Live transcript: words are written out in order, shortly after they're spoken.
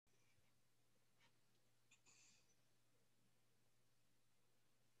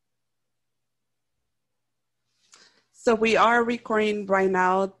So we are recording right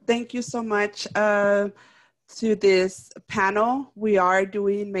now. Thank you so much to this panel. We are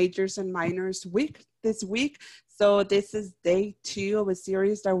doing majors and minors this week. So this is day 2 of a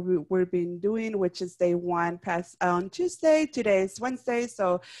series that we've been doing, which is day 1 passed on Tuesday. Today is Wednesday.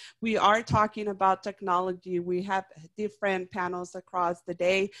 So we are talking about technology. We have different panels across the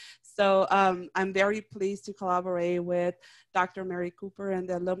day. So I'm very pleased to collaborate with Dr. Mary Cooper and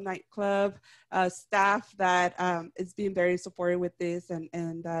the Alumni Club staff that is being very supportive with this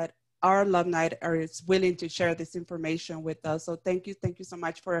and that our alumni are willing to share this information with us. So thank you so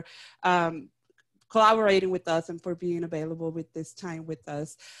much for collaborating with us and for being available with this time with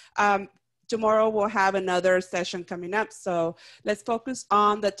us. Tomorrow we'll have another session coming up. So let's focus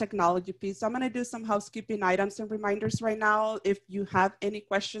on the technology piece. So I'm gonna do some housekeeping items and reminders right now. If you have any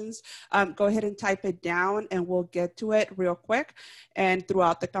questions, go ahead and type it down and we'll get to it real quick and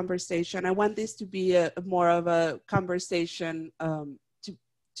throughout the conversation. I want this to be more of a conversation to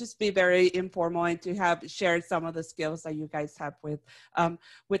just be very informal and to have shared some of the skills that you guys have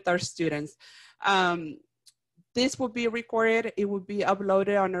with our students. This will be recorded. It will be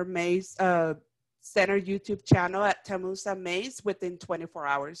uploaded on our Maze Center YouTube channel at Tamusa Maze within 24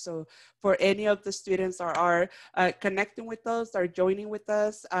 hours. So for any of the students that are connecting with us or joining with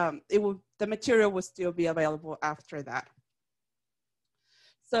us, the material will still be available after that.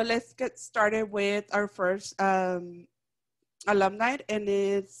 So let's get started with our first alumni, and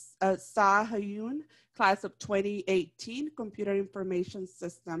it's Huynh, class of 2018, Computer Information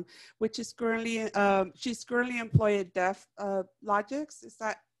System, which is currently, she's currently employed at Def Logics. Is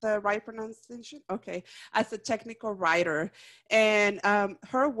that the right pronunciation? Okay, as a technical writer. And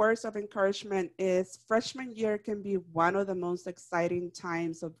her words of encouragement is freshman year can be one of the most exciting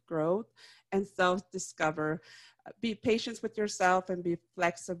times of growth and self-discover. Be patient with yourself and be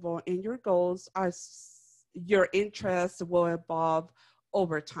flexible in your goals as your interests will evolve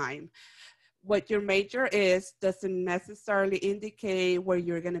over time. What your major is doesn't necessarily indicate where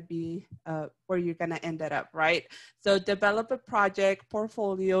you're going to be, where you're going to end up, right? So develop a project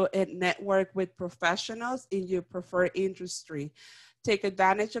portfolio and network with professionals in your preferred industry. Take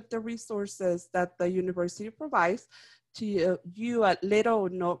advantage of the resources that the university provides to you at little or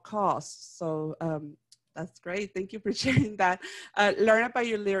no cost. So that's great. Thank you for sharing that. Learn about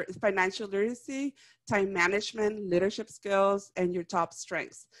your financial literacy, time management, leadership skills, and your top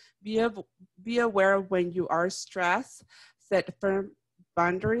strengths. Be aware of when you are stressed, set firm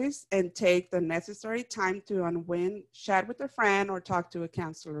boundaries, and take the necessary time to unwind, chat with a friend, or talk to a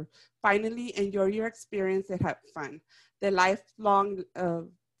counselor. Finally, enjoy your experience and have fun. The lifelong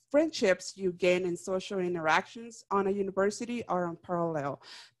friendships you gain in social interactions on a university are unparalleled.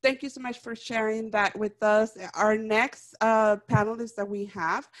 Thank you so much for sharing that with us. Our next panelist that we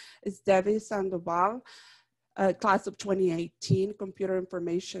have is Debbie Sandoval, class of 2018, Computer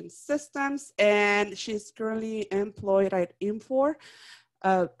Information Systems, and she's currently employed at Infor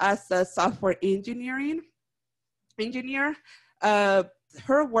as a software engineer.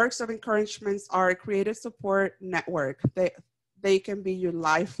 Her works of encouragement are creative support network. They can be your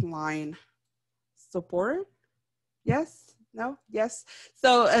lifeline support. Yes, no, yes.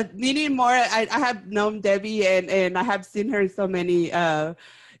 So needing more, I have known Debbie and I have seen her so many,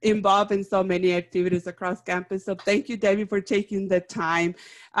 involved in so many activities across campus. So thank you, Debbie, for taking the time.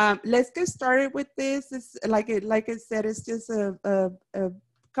 Let's get started with this. It's like I said, it's just a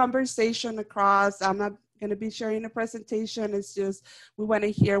conversation across. I'm not going to be sharing a presentation. It's just, we want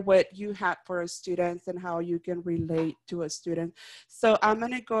to hear what you have for our students and how you can relate to a student. So I'm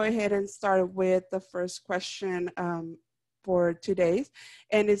going to go ahead and start with the first question for today.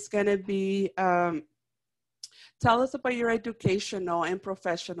 And it's going to be, tell us about your educational and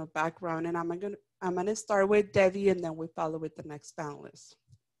professional background. And I'm going to start with Debbie and then we follow with the next panelist.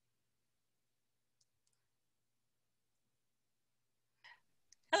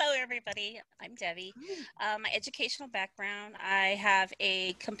 Hello, everybody. I'm Debbie. My educational background, I have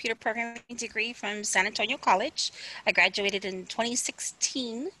a computer programming degree from San Antonio College. I graduated in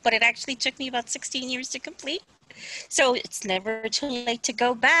 2016, but it actually took me about 16 years to complete. So it's never too late to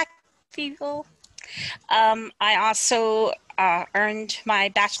go back, people. I also earned my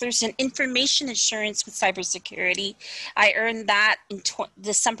bachelor's in information assurance with cybersecurity. I earned that in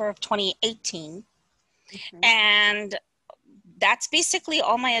December of 2018. Okay. And that's basically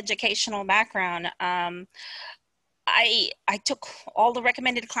all my educational background. I took all the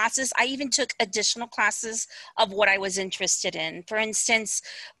recommended classes. I even took additional classes of what I was interested in. For instance,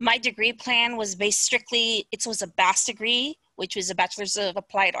 my degree plan was based strictly, it was a BAAS degree, which was a Bachelor's of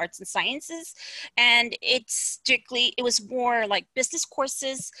Applied Arts and Sciences. And it was more like business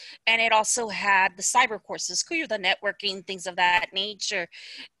courses, and it also had the cyber courses, clear the networking, things of that nature.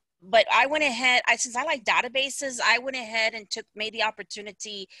 But I went ahead, since I like databases, I went ahead and made the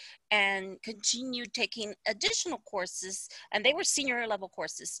opportunity and continued taking additional courses, and they were senior level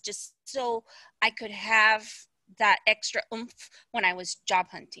courses, just so I could have that extra oomph when I was job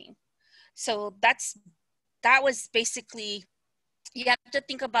hunting. So that was basically, you have to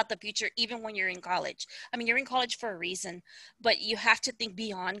think about the future even when you're in college. I mean, you're in college for a reason, but you have to think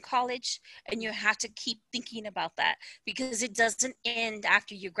beyond college, and you have to keep thinking about that, because it doesn't end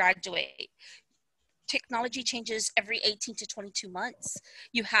after you graduate. Technology changes every 18 to 22 months.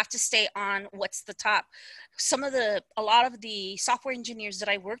 You have to stay on what's the top. A lot of the software engineers that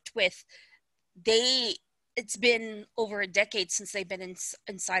I worked with, it's been over a decade since they've been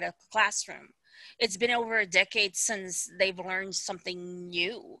inside a classroom. It's been over a decade since they've learned something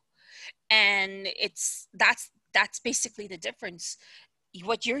new. And that's basically the difference.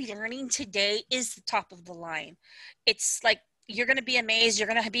 What you're learning today is the top of the line. It's like, you're going to be amazed. You're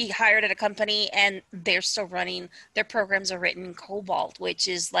going to be hired at a company and they're still running, their programs are written in COBOL, which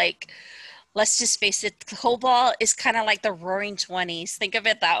is like, let's just face it, COBOL is kind of like the roaring 20s. Think of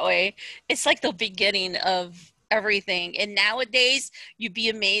it that way. It's like the beginning of everything. And nowadays, you'd be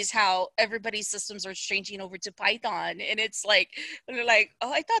amazed how everybody's systems are changing over to Python. And it's like, they're like,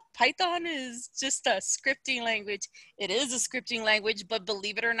 oh, I thought Python is just a scripting language. It is a scripting language, but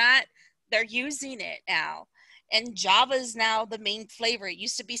believe it or not, they're using it now. And Java is now the main flavor. It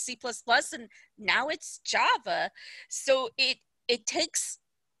used to be C++, and now it's Java. So it takes,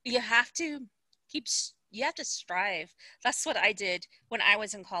 you have to strive. That's what I did when I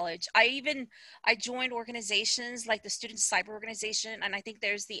was in college. I joined organizations like the Student Cyber Organization, and I think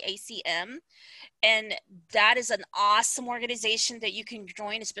there's the ACM, and that is an awesome organization that you can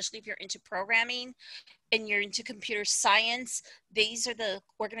join, especially if you're into programming and you're into computer science. These are the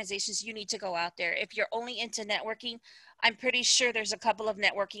organizations you need to go out there. If you're only into networking, I'm pretty sure there's a couple of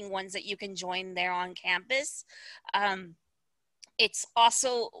networking ones that you can join there on campus. It's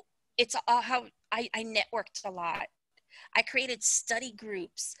how I networked a lot. I created study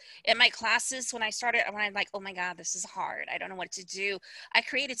groups in my classes when I'm like, oh my God, this is hard. I don't know what to do. I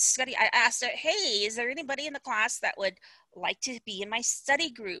asked her, hey, is there anybody in the class that would like to be in my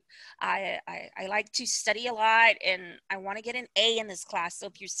study group? I like to study a lot and I want to get an A in this class. So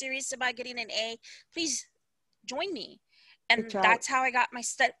if you're serious about getting an A, please join me. And that's how I got my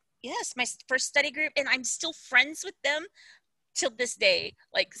first study group. And I'm still friends with them till this day.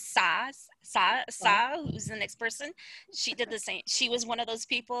 Like Sa, who's the next person, she did the same. She was one of those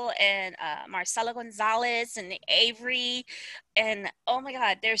people, and Marcela Gonzalez and Avery, and oh my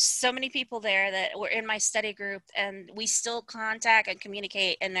God, there's so many people there that were in my study group, and we still contact and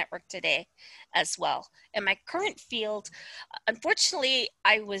communicate and network today as well. In my current field, unfortunately,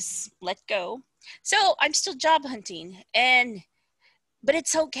 I was let go, so I'm still job hunting, but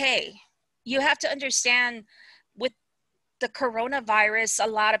it's okay. You have to understand, with the coronavirus, a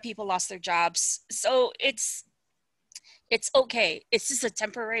lot of people lost their jobs. So it's okay. It's just a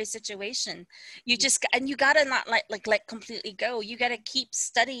temporary situation. You gotta not let completely go. You gotta keep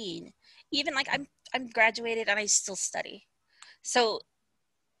studying. Even like I'm graduated and I still study. So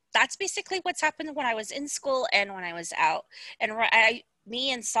that's basically what's happened when I was in school and when I was out. And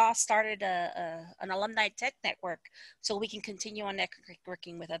me and Saw started an alumni tech network, so we can continue on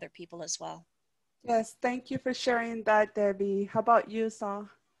networking with other people as well. Yes, thank you for sharing that, Debbie. How about you, Saw?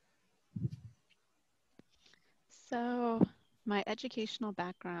 So my educational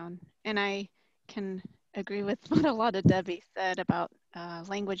background, and I can agree with what a lot of Debbie said about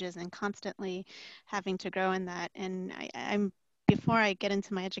languages and constantly having to grow in that. And I'm before I get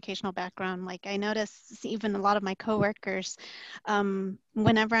into my educational background, like I notice even a lot of my coworkers,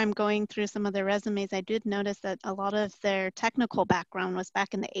 whenever I'm going through some of their resumes, I did notice that a lot of their technical background was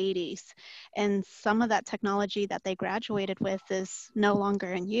back in the 80s. And some of that technology that they graduated with is no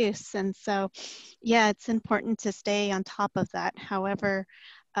longer in use. And so, yeah, it's important to stay on top of that, however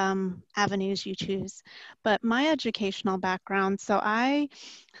avenues you choose. But my educational background, so I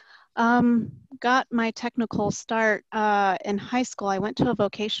got my technical start in high school. I went to a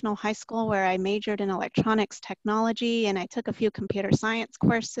vocational high school where I majored in electronics technology, and I took a few computer science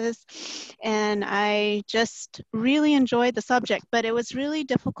courses, and I just really enjoyed the subject, but it was really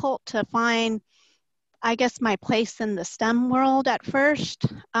difficult to find, I guess, my place in the STEM world at first.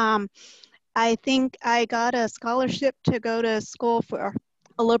 I think I got a scholarship to go to school for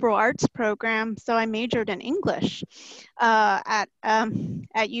a liberal arts program, so I majored in English at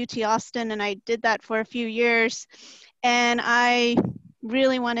UT Austin, and I did that for a few years. And I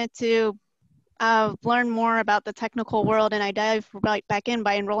really wanted to learn more about the technical world, and I dived right back in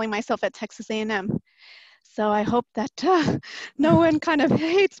by enrolling myself at Texas A&M. So I hope that no one kind of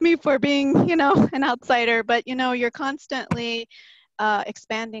hates me for being, you know, an outsider, but you know, you're constantly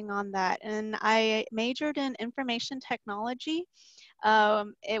expanding on that. And I majored in information technology.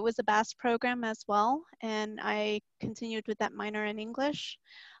 It was a BAAS program as well, and I continued with that minor in English.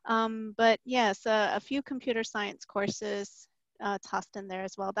 But yes, a few computer science courses tossed in there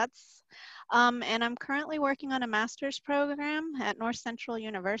as well. And I'm currently working on a master's program at North Central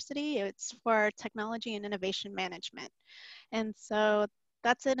University. It's for technology and innovation management. And so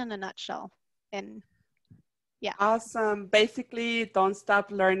that's it in a nutshell. And yeah. Awesome. Basically, don't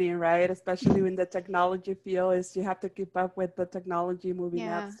stop learning, right? Especially in the technology field, is you have to keep up with the technology moving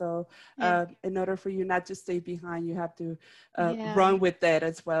up. Yeah. So And in order for you not to stay behind, you have to yeah. run with that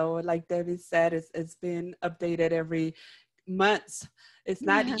as well. Like David said, it's been updated every month. It's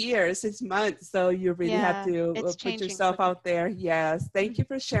not Yeah. years, it's months. So you really have Yeah. to It's put changing yourself quickly. out there. Yes. Thank you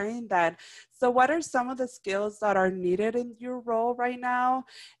for sharing that. So what are some of the skills that are needed in your role right now?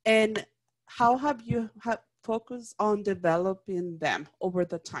 And how have you focused on developing them over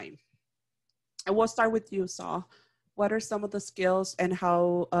the time? And we'll start with you, Saul. What are some of the skills and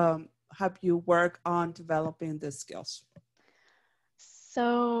how have you worked on developing the skills?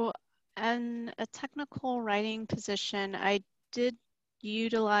 So, in a technical writing position, I did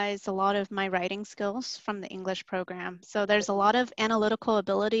utilize a lot of my writing skills from the English program. So there's a lot of analytical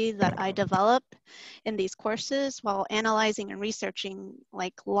ability that I develop in these courses while analyzing and researching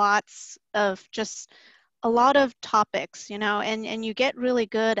like lots of just a lot of topics, you know, and you get really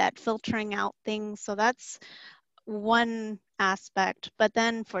good at filtering out things. So that's one aspect. But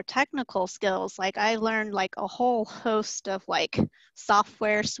then for technical skills, like I learned like a whole host of like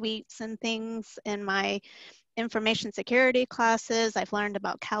software suites and things in my information security classes. I've learned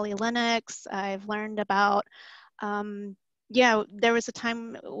about Kali Linux. I've learned about yeah, there was a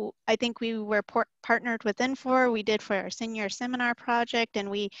time I think we were partnered with Infor. We did for our senior seminar project, and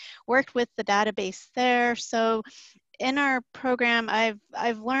we worked with the database there. So in our program,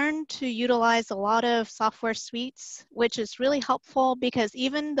 I've learned to utilize a lot of software suites, which is really helpful because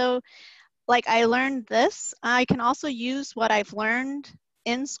even though like I learned this, I can also use what I've learned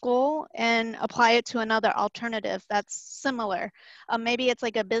in school and apply it to another alternative that's similar. Maybe it's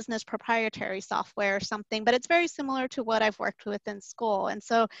like a business proprietary software or something, but it's very similar to what I've worked with in school. And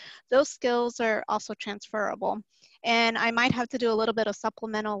so those skills are also transferable. And I might have to do a little bit of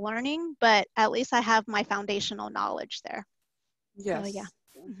supplemental learning, but at least I have my foundational knowledge there. So yeah. Yes.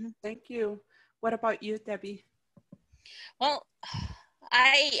 Thank you. What about you, Debbie? Well,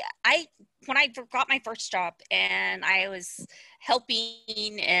 I when I got my first job and I was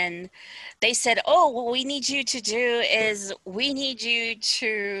helping, and they said, "Oh, what we need you to do is we need you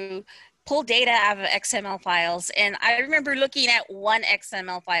to pull data out of XML files." And I remember looking at one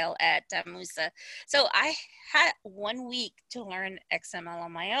XML file at Musa. So I had 1 week to learn XML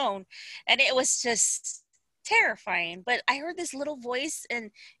on my own, and it was just terrifying. But I heard this little voice,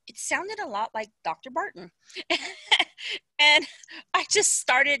 and it sounded a lot like Dr. Barton. And I just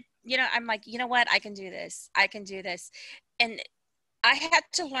started, you know, I'm like, you know what, I can do this. I can do this. And I had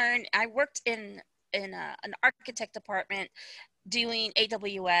to learn. I worked in an architect department doing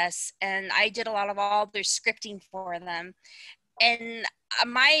AWS, and I did a lot of all their scripting for them. And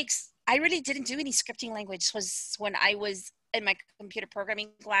I really didn't do any scripting language was when I was in my computer programming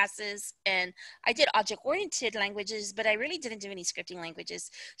classes, and I did object-oriented languages, but I really didn't do any scripting languages.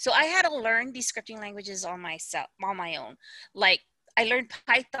 So I had to learn these scripting languages on myself, on my own. Like I learned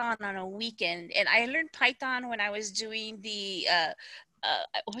Python on a weekend, and I learned Python when I was doing the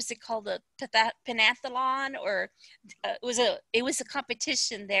what was it called, the pentathlon, or it was a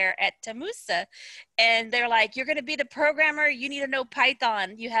competition there at Tamusa, and they're like, you're going to be the programmer, you need to know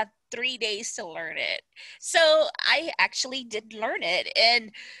Python, you have 3 days to learn it. So I actually did learn it,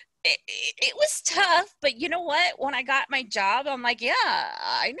 and it was tough, but you know what, when I got my job, I'm like, yeah,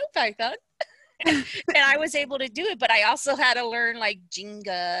 I know Python. And I was able to do it, but I also had to learn like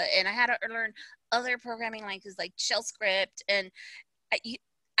Jenga, and I had to learn other programming languages like shell script, and I,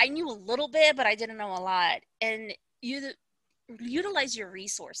 I knew a little bit, but I didn't know a lot. And you utilize your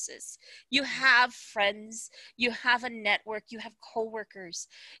resources. You have friends, you have a network, you have coworkers.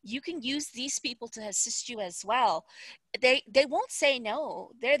 You can use these people to assist you as well. They won't say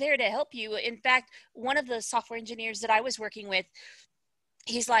no. They're there to help you. In fact, one of the software engineers that I was working with,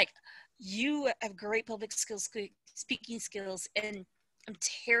 he's like, you have great public skills, speaking skills, and I'm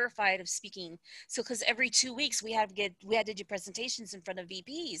terrified of speaking. So, because every 2 weeks we had to do presentations in front of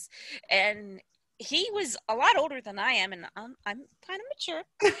VPs, and he was a lot older than I am, and I'm kind of mature.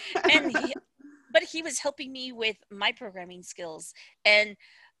 And but he was helping me with my programming skills. And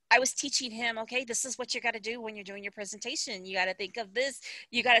I was teaching him, okay, this is what you got to do when you're doing your presentation. You got to think of this.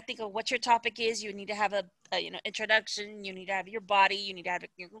 You got to think of what your topic is. You need to have a introduction. You need to have your body. You need to have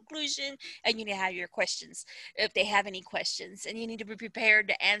your conclusion, and you need to have your questions if they have any questions. And you need to be prepared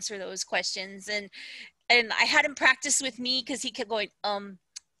to answer those questions. And I had him practice with me because he kept going um.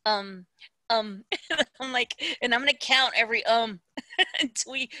 I'm like, and I'm gonna count every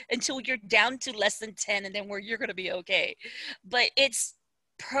until you're down to less than 10, and then you're gonna be okay. But it's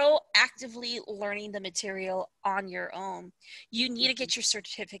proactively learning the material on your own. You need to get your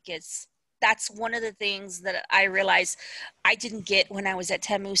certificates. That's one of the things that I realized I didn't get when I was at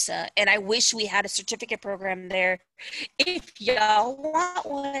TAMUSA, and I wish we had a certificate program there. If y'all want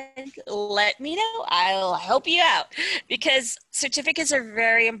one, let me know. I'll help you out, because certificates are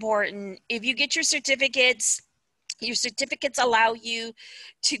very important. If you get your certificates allow you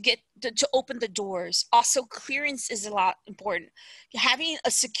to get to open the doors. Also, clearance is a lot important. Having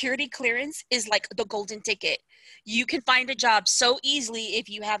a security clearance is like the golden ticket. You can find a job so easily if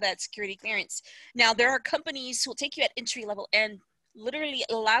you have that security clearance. Now, there are companies who will take you at entry level and literally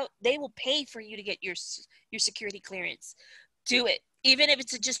they will pay for you to get your security clearance. Do it. Even if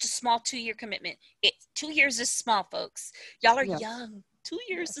it's just a small 2-year commitment. 2 years is small, folks. Y'all are young. 2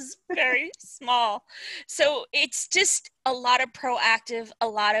 years is very small. So it's just a lot of proactive, a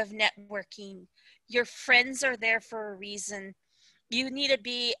lot of networking. Your friends are there for a reason. You need to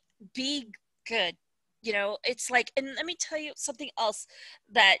be good. It's like, and let me tell you something else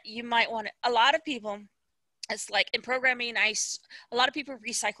that you might want to, a lot of people, it's like in programming, a lot of people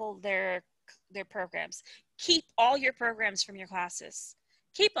recycle their programs. Keep all your programs from your classes.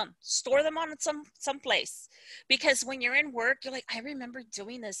 Keep them, store them on some place, because when you're in work, you're like, I remember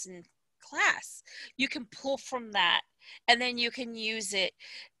doing this in class. You can pull from that, and then you can use it.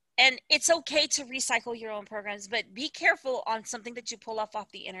 And it's okay to recycle your own programs, but be careful on something that you pull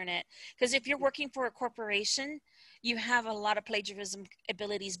off the internet, because if you're working for a corporation, you have a lot of plagiarism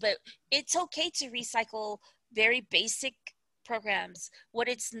abilities. But it's okay to recycle very basic programs. What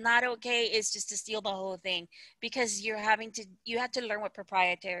it's not okay is just to steal the whole thing, because you have to learn what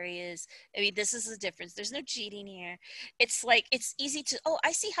proprietary is. I mean, this is the difference. There's no cheating here. It's like, it's easy to,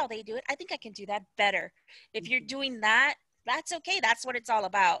 I see how they do it, I think I can do that better. If you're doing that, that's okay. That's what it's all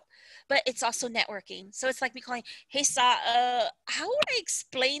about. But it's also networking. So it's like me calling, hey, Sa, how would I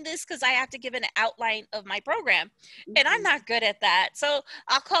explain this? Because I have to give an outline of my program. And I'm not good at that. So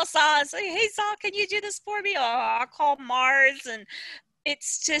I'll call Sa and say, hey, Sa, can you do this for me? Or I'll call Mars. And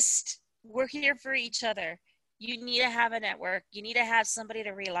it's just, we're here for each other. You need to have a network. You need to have somebody to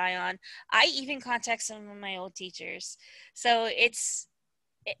rely on. I even contact some of my old teachers. So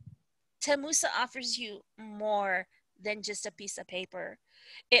TAMUSA offers you more than just a piece of paper.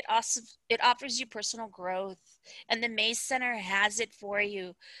 It offers you personal growth, and the Mays Center has it for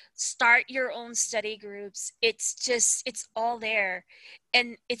you. Start your own study groups. It's all there,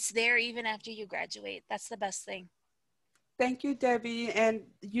 and it's there even after you graduate. That's the best thing. Thank you, Debbie. And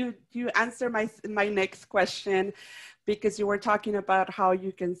you answer my next question, because you were talking about how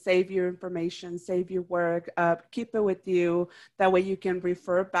you can save your information, save your work, keep it with you. That way you can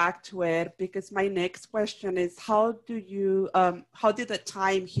refer back to it. Because my next question is, how did the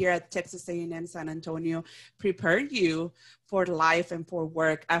time here at Texas A&M San Antonio prepare you for life and for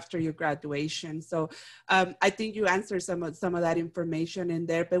work after your graduation? So I think you answered some of that information in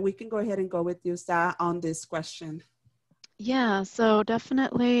there, but we can go ahead and go with you, Sa, on this question. Yeah, so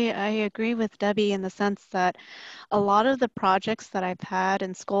definitely I agree with Debbie in the sense that a lot of the projects that I've had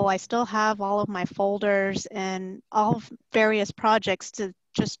in school, I still have all of my folders and all of various projects to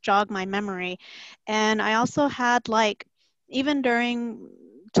just jog my memory. And I also had, like, even during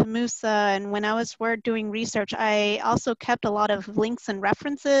TAMUSA and when I was doing research, I also kept a lot of links and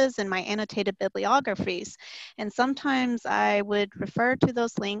references in my annotated bibliographies. And sometimes I would refer to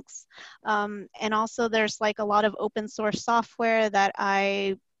those links. And also there's like a lot of open source software that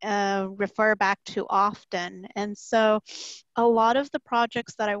I refer back to often. And so a lot of the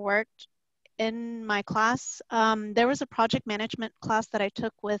projects that I worked in my class, there was a project management class that I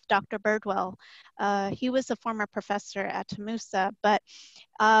took with Dr. Birdwell. He was a former professor at TAMUSA, but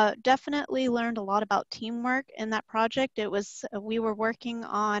definitely learned a lot about teamwork in that project. We were working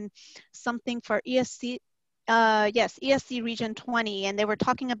on something for ESC, ESC Region 20, and they were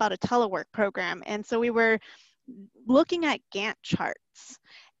talking about a telework program. And so we were looking at Gantt charts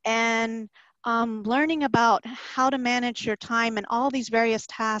and learning about how to manage your time and all these various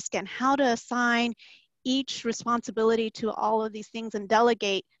tasks and how to assign each responsibility to all of these things and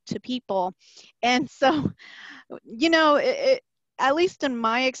delegate to people. And so, you know, at least in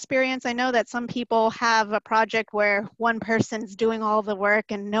my experience, I know that some people have a project where one person's doing all the work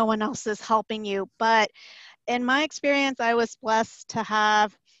and no one else is helping you. But in my experience, I was blessed to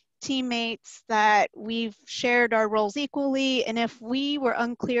have teammates that we've shared our roles equally. And if we were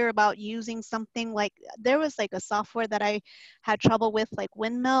unclear about using something, like there was like a software that I had trouble with, like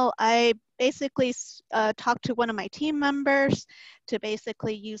Windmill, I basically talked to one of my team members to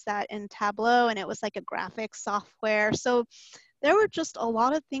basically use that in Tableau, and it was like a graphics software. So there were just a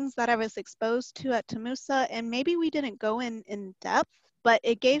lot of things that I was exposed to at Tamusa, and maybe we didn't go in depth, but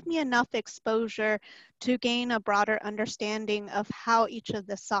it gave me enough exposure to gain a broader understanding of how each of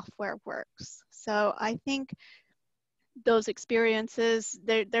the software works. So I think those experiences,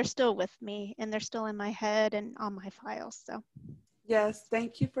 they're still with me, and they're still in my head and on my files. So. Yes,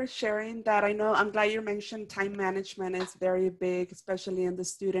 thank you for sharing that. I know, I'm glad you mentioned time management is very big, especially in the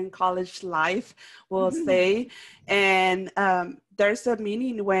student college life, we'll say. And there's a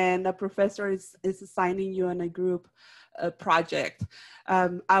meaning when a professor is assigning you in a group project.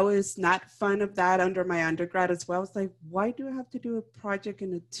 I was not fond of that under my undergrad as well. It's like, why do I have to do a project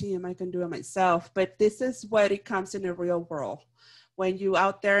in a team? I can do it myself. But this is what it comes in the real world. When you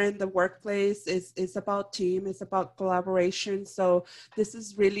out there in the workplace, it's about team, it's about collaboration. So this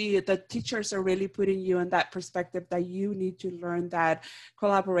is really, the teachers are really putting you in that perspective that you need to learn that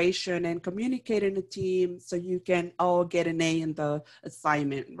collaboration and communicate in a team so you can all get an A in the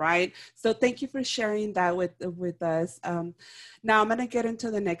assignment, right? So thank you for sharing that with us. Now I'm gonna get into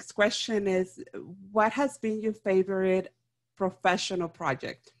the next question is, what has been your favorite professional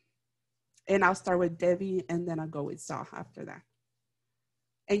project? And I'll start with Debbie and then I'll go with Saw after that.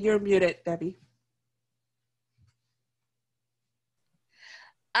 And you're muted, Debbie.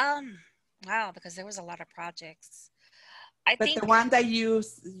 Wow, because there was a lot of projects. I but think the one that you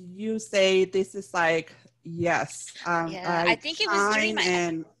say this is like, yes, yeah, I think it was during my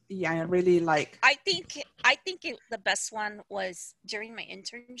and yeah, I really like. I think the best one was during my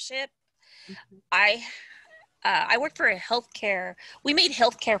internship. Mm-hmm. I worked for a healthcare. We made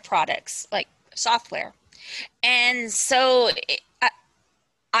healthcare products like software, and so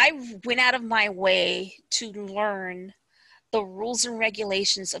I went out of my way to learn the rules and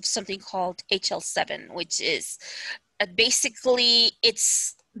regulations of something called HL7, which is basically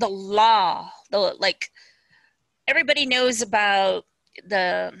it's the law. Like everybody knows about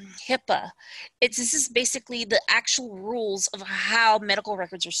the HIPAA. This is basically the actual rules of how medical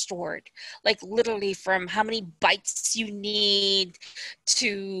records are stored, like literally from how many bytes you need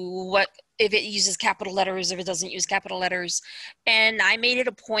to what, if it uses capital letters, if it doesn't use capital letters. And I made it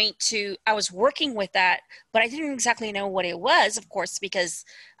a point to, I was working with that, but I didn't exactly know what it was, of course, because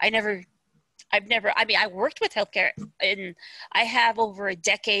I worked with healthcare, and I have over a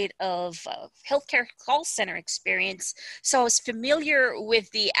decade of healthcare call center experience. So I was familiar with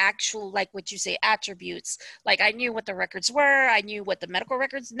the actual, like what you say, attributes. Like I knew what the records were. I knew what the medical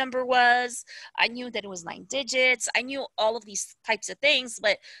records number was. I knew that it was 9 digits. I knew all of these types of things,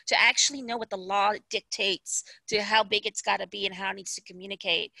 but to actually know what the law dictates to how big it's got to be and how it needs to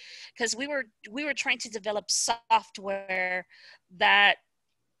communicate. Because we were trying to develop software that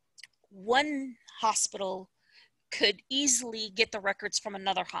one hospital could easily get the records from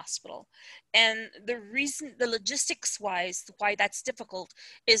another hospital. And the reason, the logistics wise, why that's difficult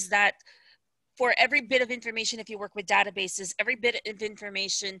is that for every bit of information, if you work with databases, every bit of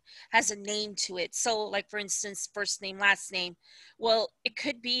information has a name to it. So like, for instance, first name, last name. Well, it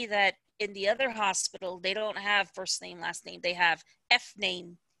could be that in the other hospital, they don't have first name, last name. They have F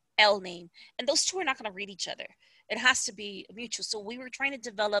name, L name, and those two are not going to read each other. It has to be mutual. So we were trying to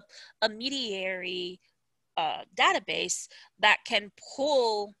develop a mediary database that can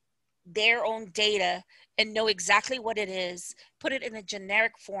pull their own data and know exactly what it is, put it in a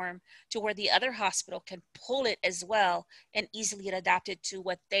generic form to where the other hospital can pull it as well and easily adapt it to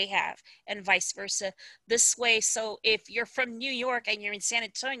what they have, and vice versa. This way, so if you're from New York and you're in San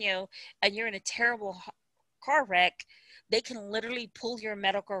Antonio and you're in a terrible car wreck, they can literally pull your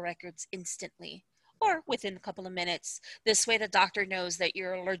medical records instantly or within a couple of minutes. This way the doctor knows that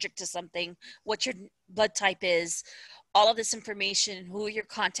you're allergic to something, what your blood type is, all of this information, who your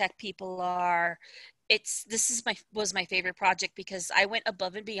contact people are. Was my favorite project because I went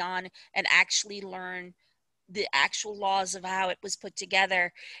above and beyond and actually learned the actual laws of how it was put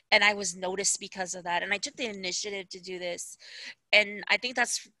together, and I was noticed because of that, and I took the initiative to do this. And I think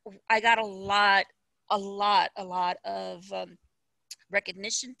I got a lot of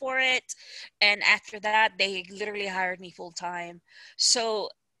recognition for it. And after that, they literally hired me full time. So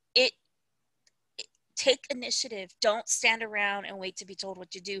it take initiative. Don't stand around and wait to be told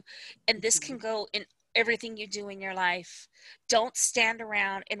what to do. And this can go in everything you do in your life. Don't stand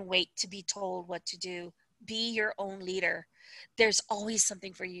around and wait to be told what to do. Be your own leader. There's always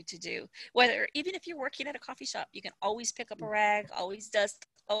something for you to do. Whether, even if you're working at a coffee shop, you can always pick up a rag, always dust,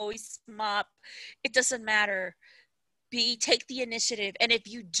 always mop. It doesn't matter. Take the initiative. And if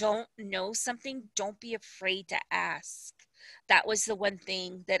you don't know something, don't be afraid to ask. That was the one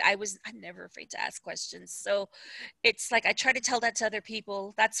thing that I'm never afraid to ask questions. So it's like I try to tell that to other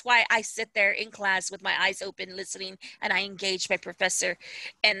people. That's why I sit there in class with my eyes open, listening, and I engage my professor.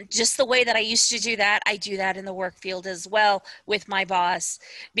 And just the way that I used to do that, I do that in the work field as well with my boss.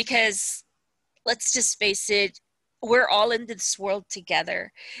 Because let's just face it, we're all in this world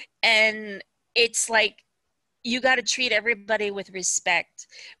together. And it's like, you got to treat everybody with respect.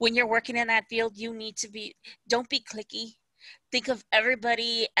 When you're working in that field, don't be cliquey. Think of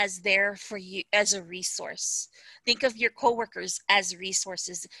everybody as there for you as a resource. Think of your coworkers as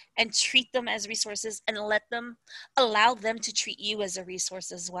resources and treat them as resources, and allow them to treat you as a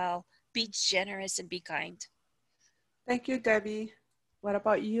resource as well. Be generous and be kind. Thank you, Debbie. What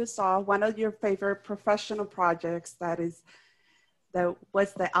about you, Saul? One of your favorite professional projects was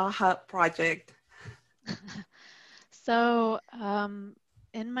the AHA project. So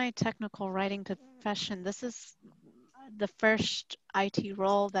in my technical writing profession, this is the first IT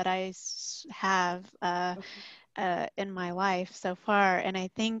role that I have in my life so far. And I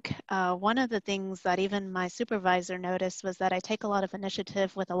think one of the things that even my supervisor noticed was that I take a lot of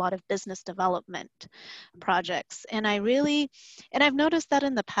initiative with a lot of business development projects. And I've noticed that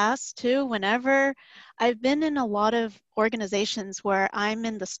in the past too, whenever I've been in a lot of organizations where I'm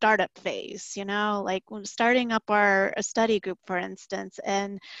in the startup phase, like when starting up a study group, for instance,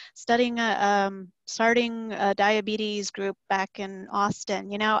 and starting a diabetes group back in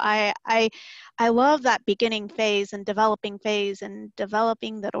Austin. I love that beginning phase and developing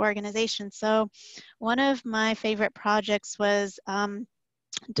that organization. So one of my favorite projects was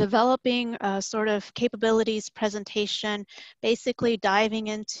developing a sort of capabilities presentation, basically diving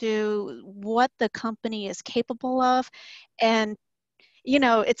into what the company is capable of. And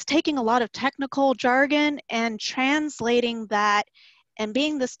it's taking a lot of technical jargon and translating that and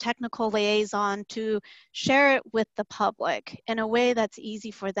being this technical liaison to share it with the public in a way that's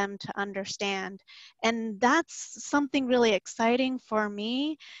easy for them to understand. And that's something really exciting for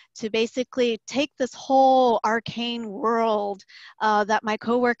me, to basically take this whole arcane world that my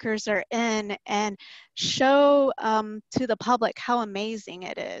coworkers are in and show to the public how amazing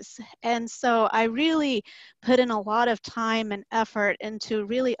it is. And so I really put in a lot of time and effort into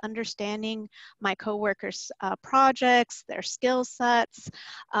really understanding my coworkers' projects, their skill sets.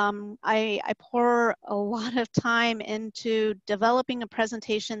 I pour a lot of time into developing a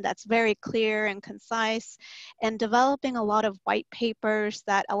presentation that's very clear and concise, and developing a lot of white papers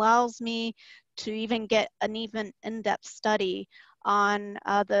that allows me to even get an even in-depth study on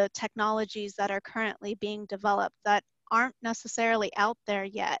the technologies that are currently being developed that aren't necessarily out there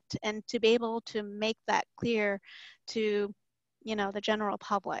yet, and to be able to make that clear to the general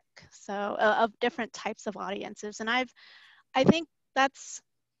public, so of different types of audiences. And I think that's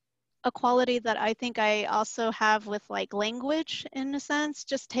a quality that I think I also have with like language, in a sense,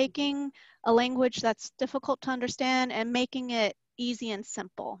 just taking a language that's difficult to understand and making it easy and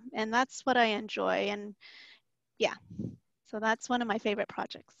simple. And that's what I enjoy. And yeah, so that's one of my favorite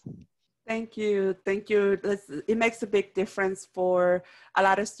projects. Thank you. Thank you. It makes a big difference for a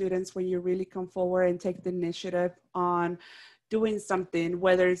lot of students when you really come forward and take the initiative on doing something,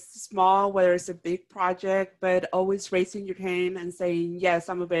 whether it's small, whether it's a big project, but always raising your hand and saying, yes,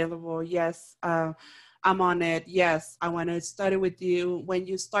 I'm available. Yes, I'm on it. Yes, I want to study with you. When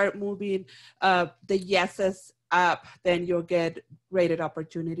you start moving the yeses up, then you'll get graded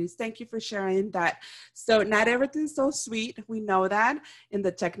opportunities. Thank you for sharing that. So not everything's so sweet. We know that in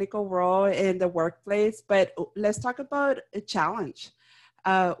the technical world, in the workplace, but let's talk about a challenge.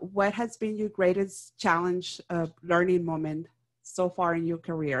 What has been your greatest challenge learning moment so far in your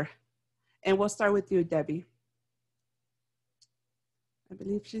career? And we'll start with you, Debbie. I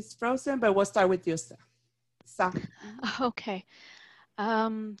believe she's frozen, but we'll start with you, Sa. Okay.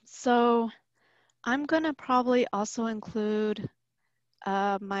 So I'm going to probably also include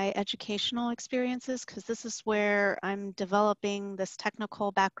my educational experiences, because this is where I'm developing this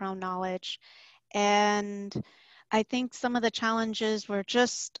technical background knowledge. And I think some of the challenges were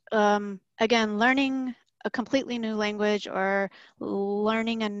just, again, learning a completely new language or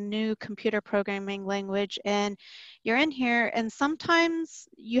learning a new computer programming language, and you're in here, and sometimes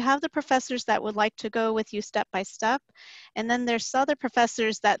you have the professors that would like to go with you step by step, and then there's other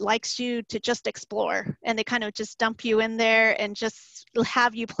professors that likes you to just explore, and they kind of just dump you in there and just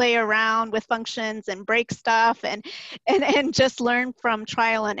have you play around with functions and break stuff and just learn from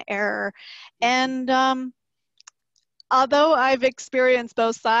trial and error. And although I've experienced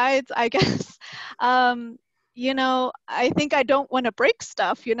both sides, I guess, you know, I think I don't want to break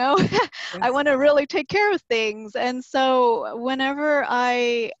stuff, you know. I Yes. want to really take care of things. And so whenever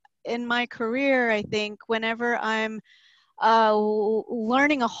in my career, I think whenever I'm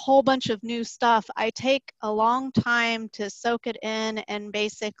learning a whole bunch of new stuff, I take a long time to soak it in and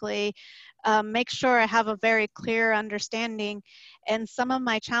basically make sure I have a very clear understanding. And some of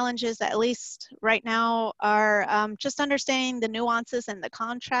my challenges, at least right now, are just understanding the nuances in the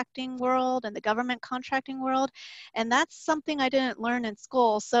contracting world and the government contracting world. And that's something I didn't learn in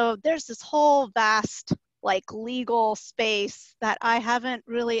school. So there's this whole vast like legal space that I haven't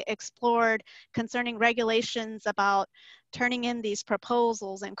really explored concerning regulations about turning in these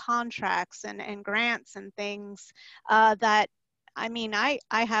proposals and contracts and grants and things that, I mean, I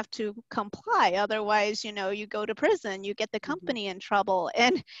have to comply. Otherwise, you know, you go to prison, you get the company in trouble.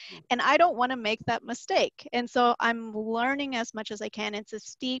 And I don't want to make that mistake. And so I'm learning as much as I can. It's a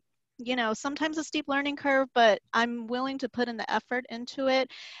steep, you know, sometimes a steep learning curve, but I'm willing to put in the effort into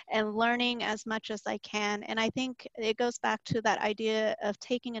it and learning as much as I can. And I think it goes back to that idea of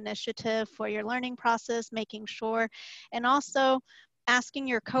taking initiative for your learning process, making sure, and also asking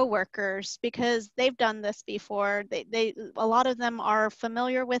your coworkers, because they've done this before. A lot of them are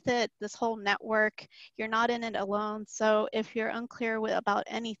familiar with it, this whole network. You're not in it alone. So if you're unclear about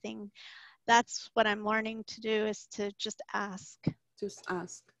anything, that's what I'm learning to do, is to just ask. Just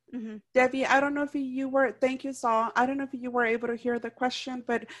ask. Mm-hmm. Debbie, I don't know if you were, thank you, Saul. I don't know if you were able to hear the question,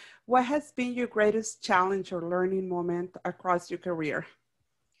 but what has been your greatest challenge or learning moment across your career?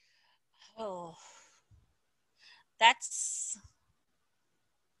 Oh, that's,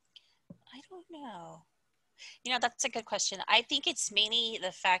 I don't know. You know, that's a good question. I think it's mainly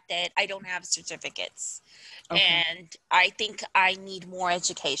the fact that I don't have certificates. Okay. And I think I need more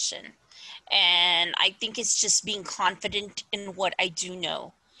education. And I think it's just being confident in what I do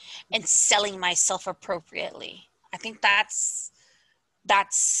know and selling myself appropriately. I think that's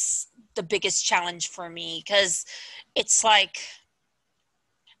the biggest challenge for me, because it's like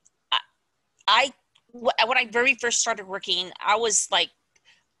when I very first started working, I was like,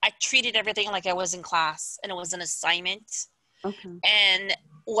 I treated everything like I was in class and it was an assignment. Okay. And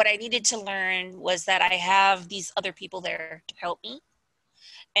what I needed to learn was that I have these other people there to help me.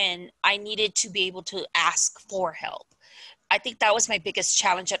 And I needed to be able to ask for help. I think that was my biggest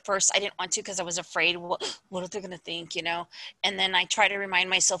challenge at first. I didn't want to because I was afraid, what are they going to think, you know? And then I try to remind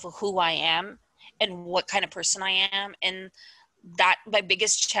myself of who I am and what kind of person I am. And that my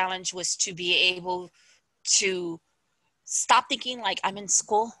biggest challenge was to be able to stop thinking like I'm in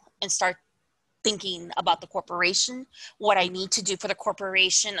school and start thinking about the corporation, what I need to do for the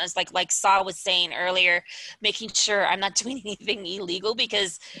corporation, as like Sa was saying earlier, making sure I'm not doing anything illegal,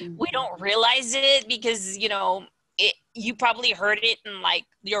 because we don't realize it, because, you know, you probably heard it in like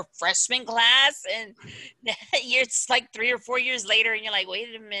your freshman class, and it's like 3 or 4 years later and you're like,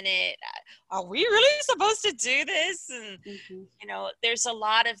 wait a minute, are we really supposed to do this? And you know, there's a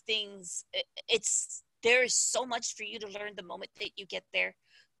lot of things. There is so much for you to learn the moment that you get there.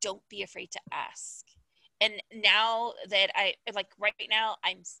 Don't be afraid to ask. And now that right now,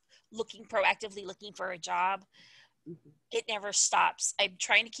 I'm proactively looking for a job. It never stops. I'm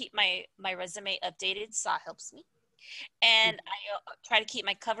trying to keep my resume updated. Sa helps me. And I try to keep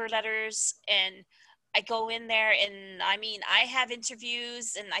my cover letters, and I go in there, and I mean, I have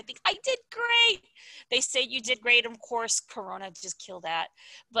interviews, and I think I did great. They say you did great. Of course, Corona just killed that.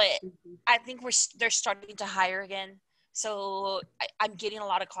 But I think they're starting to hire again. So I'm getting a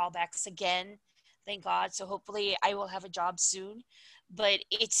lot of callbacks again. Thank God. So hopefully I will have a job soon. But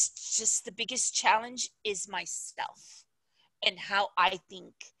it's just the biggest challenge is myself and how I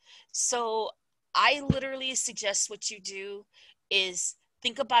think. So I literally suggest what you do is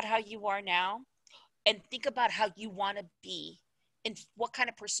think about how you are now, and think about how you want to be and what kind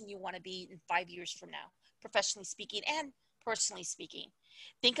of person you want to be in 5 years from now, professionally speaking and personally speaking.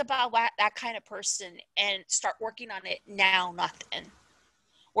 Think about that kind of person and start working on it now, not then.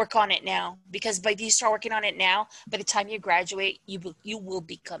 Work on it now, because by you start working on it now, by the time you graduate, you will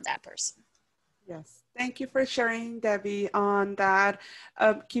become that person. Yes. Thank you for sharing, Debbie, on that.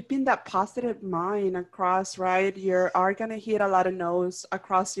 Keeping that positive mind across, right? You are going to hit a lot of no's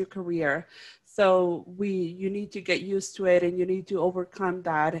across your career. So you need to get used to it, and you need to overcome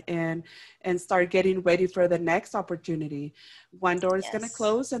that and start getting ready for the next opportunity. One door is going to Yes.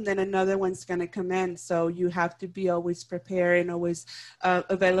 close and then another one's going to come in. So you have to be always prepared and always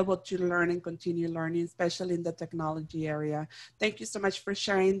available to learn and continue learning, especially in the technology area. Thank you so much for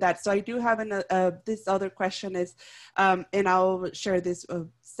sharing that. So I do have this other question is, and I'll share this,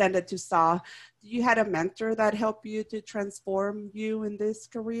 send it to Sa. You had a mentor that helped you to transform you in this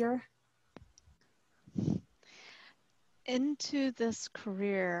career? Into this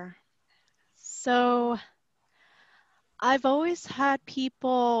career. So I've always had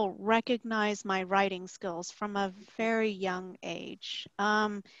people recognize my writing skills from a very young age.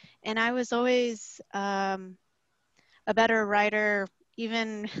 And I was always a better writer.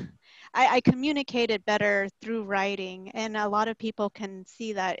 Even I communicated better through writing, and a lot of people can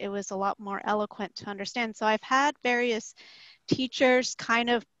see that it was a lot more eloquent to understand. So I've had various teachers kind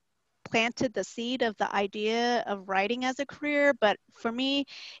of planted the seed of the idea of writing as a career, but for me,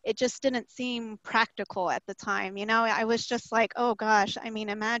 it just didn't seem practical at the time. You know, I was just like, oh gosh, I mean,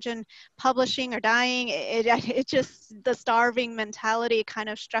 imagine publishing or dying. It just, the starving mentality kind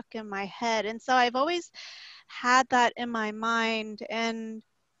of struck in my head. And so I've always had that in my mind. And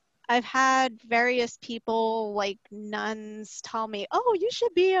I've had various people like nuns tell me, oh, you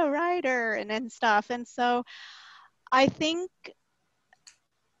should be a writer and stuff. And so I think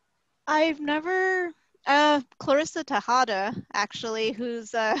I've never, Clarissa Tejada, actually,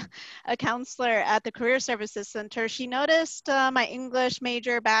 who's a counselor at the Career Services Center, she noticed my English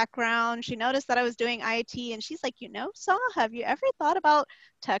major background. She noticed that I was doing IT, and she's like, you know, Sa, have you ever thought about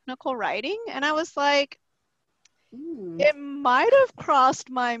technical writing? And I was like, it might have crossed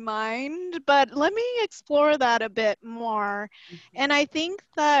my mind, but let me explore that a bit more. And I think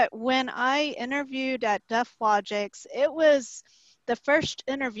that when I interviewed at DefLogix, it was the first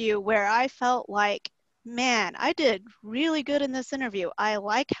interview where I felt like, man, I did really good in this interview. I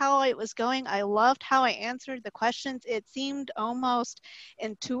like how it was going. I loved how I answered the questions. It seemed almost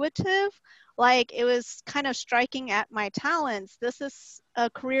intuitive, like it was kind of striking at my talents. This is a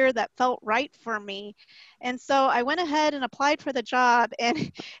career that felt right for me. And so I went ahead and applied for the job,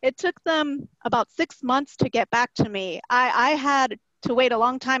 and it took them about 6 months to get back to me. I had to wait a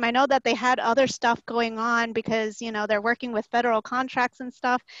long time. I know that they had other stuff going on because, you know, they're working with federal contracts and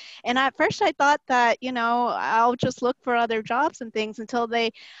stuff. And at first I thought that, you know, I'll just look for other jobs and things until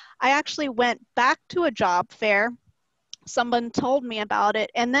I actually went back to a job fair. Someone told me about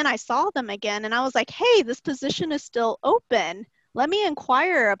it, and then I saw them again, and I was like, hey, this position is still open. Let me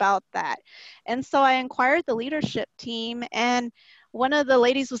inquire about that. And so I inquired the leadership team, and one of the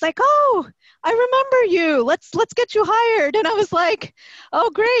ladies was like, oh, I remember you. Let's get you hired. And I was like, oh,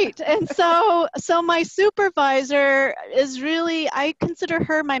 great. And so my supervisor is really, I consider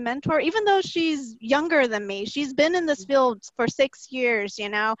her my mentor, even though she's younger than me. She's been in this field for 6 years, you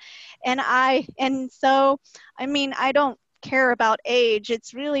know, and so, I mean, I don't care about age.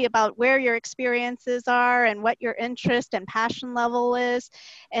 It's really about where your experiences are and what your interest and passion level is.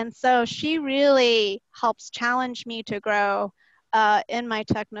 And so she really helps challenge me to grow in my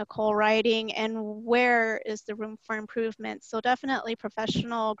technical writing and where is the room for improvement. So definitely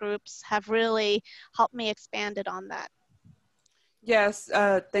professional groups have really helped me expand it on that. Yes,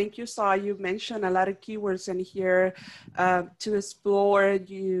 thank you, Saw. You mentioned a lot of keywords in here to explore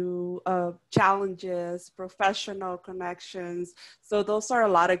you challenges, professional connections. So those are a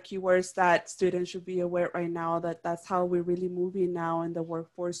lot of keywords that students should be aware right now that that's how we're really moving now in the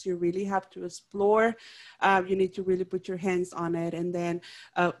workforce. You really have to explore. You need to really put your hands on it and then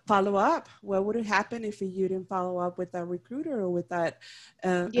follow up. What would have happened if you didn't follow up with that recruiter or with that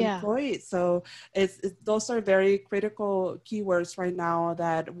employee? So those are very critical keywords right now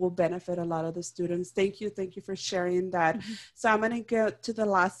that will benefit a lot of the students. Thank you for sharing that. Mm-hmm. So I'm going to get to the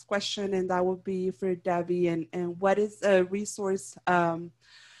last question, and that will be for Debbie. And what is a resource?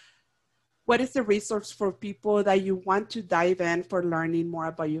 What is the resource for people that you want to dive in for learning more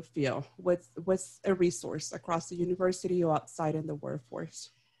about your field? What's a resource across the university or outside in the workforce?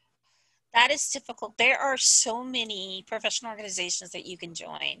 That is difficult. There are so many professional organizations that you can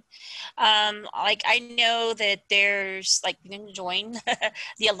join. Like I know that there's like you can join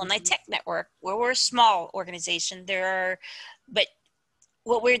the Alumni Tech Network, where we're a small organization. But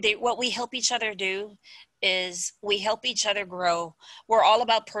what we help each other do is we help each other grow. We're all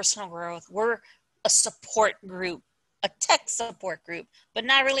about personal growth. We're a support group, a tech support group, but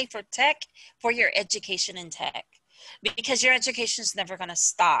not really for tech, for your education in tech, because your education is never going to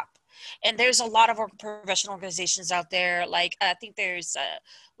stop. And there's a lot of professional organizations out there. Like I think there's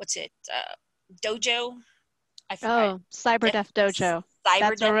Dojo. CyberDef Dojo. Cyber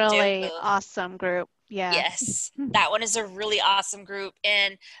That's a Dev really Dove. awesome group. Yeah. Yes, that one is a really awesome group,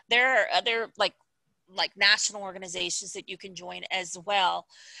 and there are other like national organizations that you can join as well.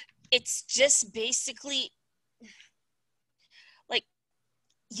 It's just basically like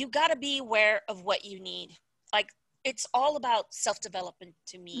you got to be aware of what you need. Like it's all about self-development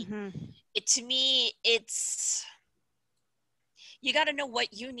to me. It's you got to know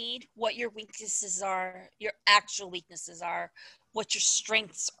what you need, what your weaknesses are, your actual weaknesses are, what your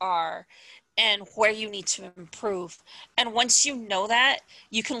strengths are, and where you need to improve. And once you know that,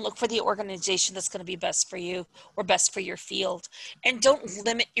 you can look for the organization that's going to be best for you or best for your field. And don't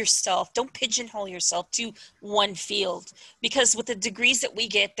limit yourself. Don't pigeonhole yourself to one field. Because with the degrees that we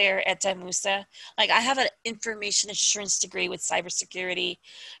get there at DAMUSA, like I have an information assurance degree with cybersecurity,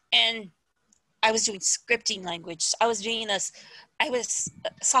 and I was doing scripting language. I was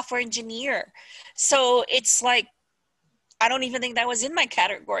a software engineer. So it's like, I don't even think that was in my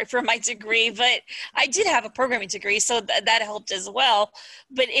category for my degree, but I did have a programming degree, so that helped as well.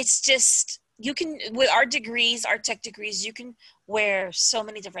 But it's just, you can, with our degrees, our tech degrees, you can wear so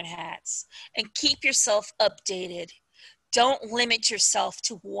many different hats and keep yourself updated. Don't limit yourself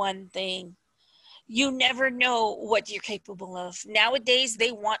to one thing. You never know what you're capable of. Nowadays,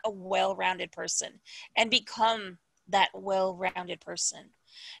 they want a well-rounded person, and become that well-rounded person.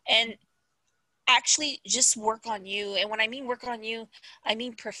 And actually just work on you. And when I mean work on you, I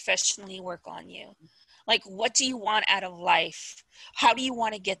mean professionally work on you. Like, what do you want out of life? How do you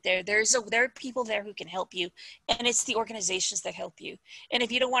want to get there? There are people there who can help you, and it's the organizations that help you. And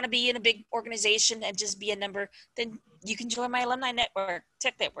if you don't want to be in a big organization and just be a number, then you can join my alumni network,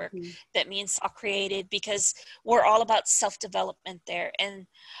 tech network, that me and Saw created, because we're all about self-development there. And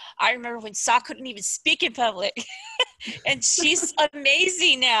I remember when Saw couldn't even speak in public. And she's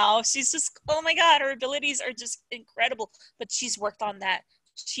amazing now. She's just, oh my God, her abilities are just incredible. But she's worked on that.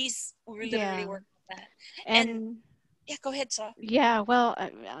 She's literally worked on that. And yeah, go ahead, Saw. Yeah, well,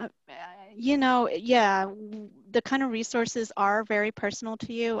 the kind of resources are very personal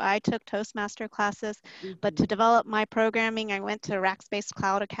to you. I took Toastmaster classes, but to develop my programming, I went to Rackspace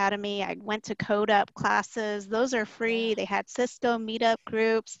Cloud Academy. I went to Code Up classes. Those are free. Yeah. They had Cisco meetup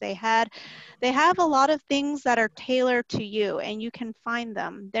groups. They have a lot of things that are tailored to you, and you can find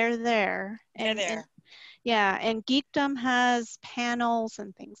them. They're there. They're there. And Geekdom has panels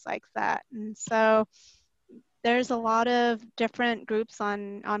and things like that. And so there's a lot of different groups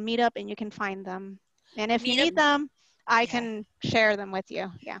on Meetup, and you can find them. And if you need them, I can share them with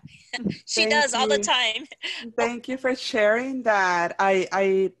you. Yeah. She does all the time. Thank you for sharing that.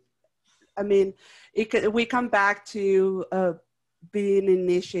 I mean, we come back to being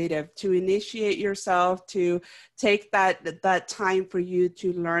initiative, to initiate yourself, to take that time for you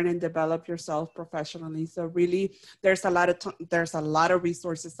to learn and develop yourself professionally. So really, there's a lot of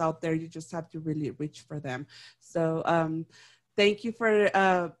resources out there. You just have to really reach for them. So thank you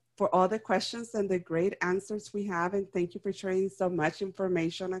for all the questions and the great answers we have, and thank you for sharing so much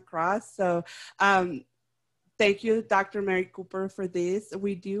information across. So thank you, Dr. Mary Cooper, for this.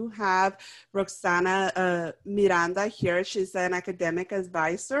 We do have Roxana Miranda here. She's an academic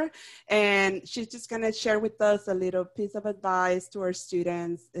advisor, and she's just going to share with us a little piece of advice to our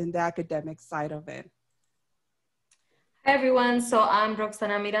students in the academic side of it. Hi, everyone. So I'm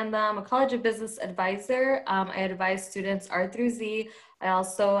Roxana Miranda. I'm a College of Business advisor. I advise students R through Z. I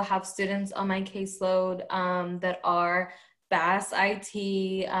also have students on my caseload that are BAAS, IT,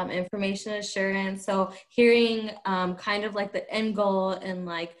 information assurance. So hearing kind of like the end goal and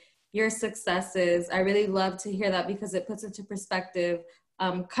like your successes, I really love to hear that, because it puts into perspective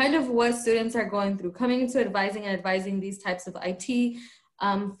kind of what students are going through coming into advising these types of IT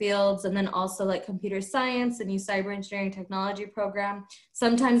fields, and then also like computer science and new cyber engineering technology program.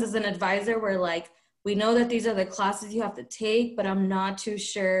 Sometimes as an advisor, we're like, we know that these are the classes you have to take, but I'm not too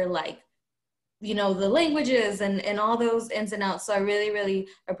sure, like, you know, the languages and all those ins and outs. So I really, really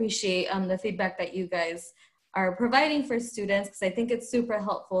appreciate the feedback that you guys are providing for students, because I think it's super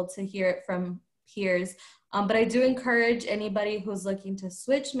helpful to hear it from peers. But I do encourage anybody who's looking to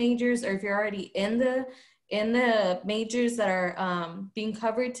switch majors, or if you're already in the majors that are being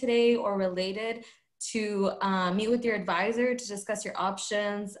covered today or related, to meet with your advisor to discuss your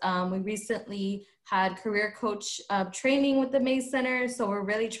options. We recently had career coach training with the May Center. So we're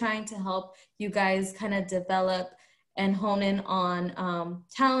really trying to help you guys kind of develop and hone in on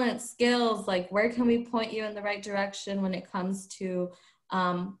talent, skills, like where can we point you in the right direction when it comes to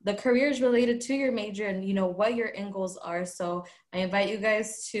the careers related to your major, and you know what your end goals are. So I invite you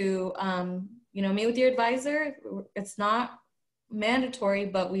guys to meet with your advisor. It's not mandatory,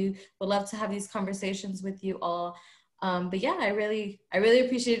 but we would love to have these conversations with you all. But yeah, I really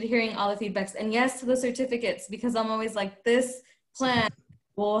appreciated hearing all the feedbacks, and yes to the certificates, because I'm always like, this plan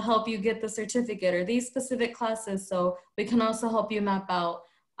will help you get the certificate or these specific classes. So we can also help you map out,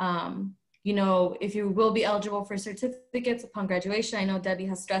 you know, if you will be eligible for certificates upon graduation. I know Debbie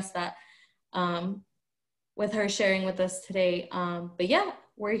has stressed that with her sharing with us today. But yeah,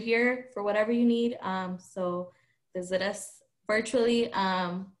 we're here for whatever you need. So visit us virtually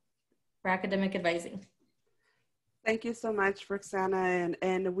for academic advising. Thank you so much, Roxana.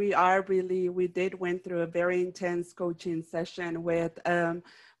 And we did went through a very intense coaching session with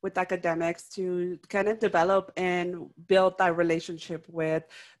academics to kind of develop and build that relationship with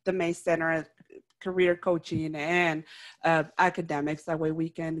the May Center career coaching and academics. That way we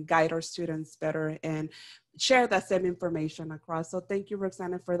can guide our students better and share that same information across. So thank you,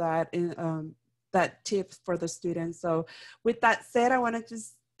 Roxana, for that, that tip for the students. So with that said, I want to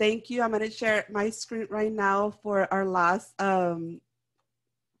just thank you. I'm going to share my screen right now for our last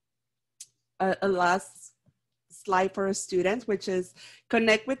last slide for our students, which is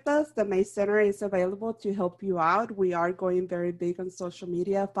connect with us. The May Center is available to help you out. We are going very big on social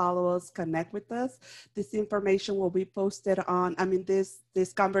media. Follow us, connect with us. This information will be posted on,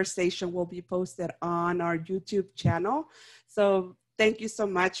 this conversation will be posted on our YouTube channel. So thank you so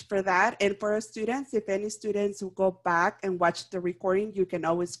much for that. And for our students, if any students who go back and watch the recording, you can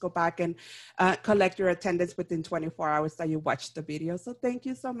always go back and collect your attendance within 24 hours that you watch the video. So thank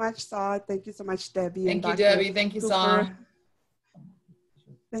you so much, Saw. Thank you so much, Debbie. Thank you, Debbie. Thank you, Saw.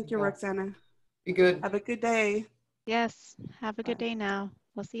 Thank you, Roxana. Be good. Have a good day. Yes, have a good day now.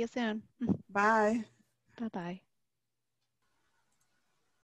 We'll see you soon. Bye. Bye-bye.